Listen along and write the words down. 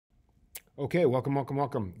Okay, welcome, welcome,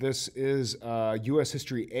 welcome. This is U.S.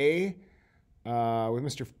 History A with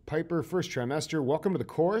Mr. Pieper, first trimester. Welcome to the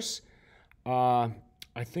course. I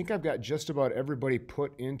think I've got just about everybody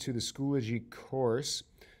put into the Schoology course,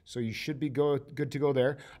 so you should be good to go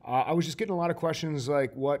there. I was just getting a lot of questions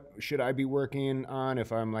like, what should I be working on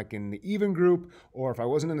if I'm like in the even group, or if I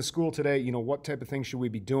wasn't in the school today, what type of things should we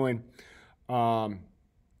be doing?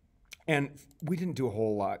 And we didn't do a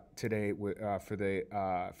whole lot today for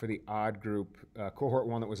the odd group cohort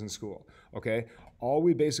one that was in school. Okay, all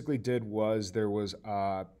we basically did was there was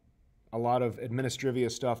a lot of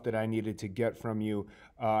administrivia stuff that I needed to get from you.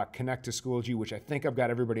 Connect to Schoology, which I think I've got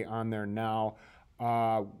everybody on there now.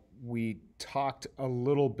 We talked a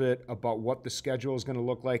little bit about what the schedule is going to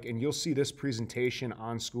look like, and you'll see this presentation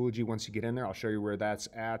on Schoology once you get in there. I'll show you where that's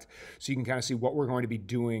at, so you can kind of see what we're going to be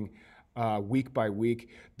doing week by week.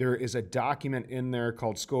 There is a document in there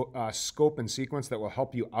called Scope and Sequence that will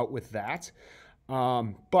help you out with that.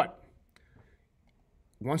 But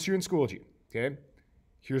once you're in Schoology, okay,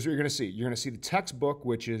 here's what you're going to see. You're going to see the textbook,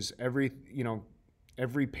 which is every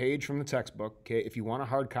page from the textbook. Okay, if you want a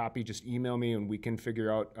hard copy, just email me and we can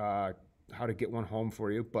figure out how to get one home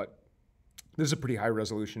for you. But this is a pretty high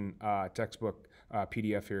resolution textbook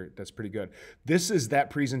PDF here. That's pretty good. This is that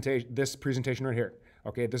presentation. This presentation right here.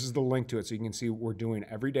 Okay, this is the link to it, so you can see what we're doing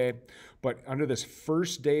every day. But under this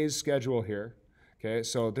first day's schedule here, okay,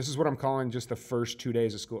 so this is what I'm calling just the first 2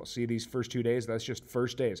 days of school. See these first 2 days? That's just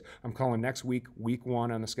first days. I'm calling next week, week 1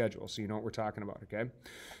 on the schedule, so you know what we're talking about, okay?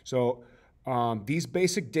 So these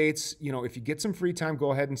basic dates, if you get some free time,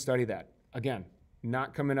 go ahead and study that. Again,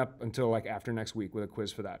 not coming up until like after next week with a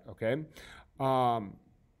quiz for that, okay?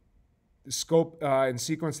 Scope and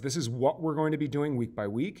sequence, this is what we're going to be doing week by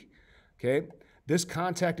week, okay? This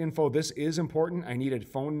contact info, this is important. I need a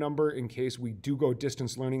phone number in case we do go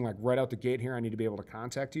distance learning, like right out the gate here. I need to be able to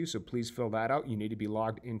contact you, so please fill that out. You need to be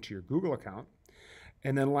logged into your Google account.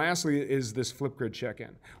 And then lastly is this Flipgrid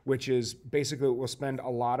check-in, which is basically what we'll spend a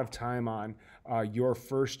lot of time on your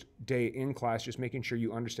first day in class, just making sure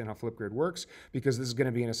you understand how Flipgrid works, because this is going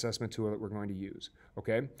to be an assessment tool that we're going to use,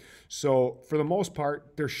 okay? So for the most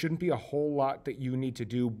part, there shouldn't be a whole lot that you need to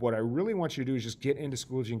do. What I really want you to do is just get into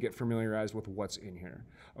Schoology and get familiarized with what's in here,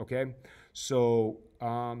 okay? So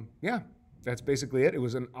yeah, that's basically it. It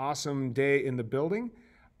was an awesome day in the building.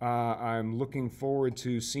 I'm looking forward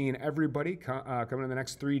to seeing everybody coming in the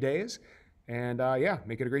next 3 days. And yeah,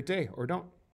 make it a great day, or don't.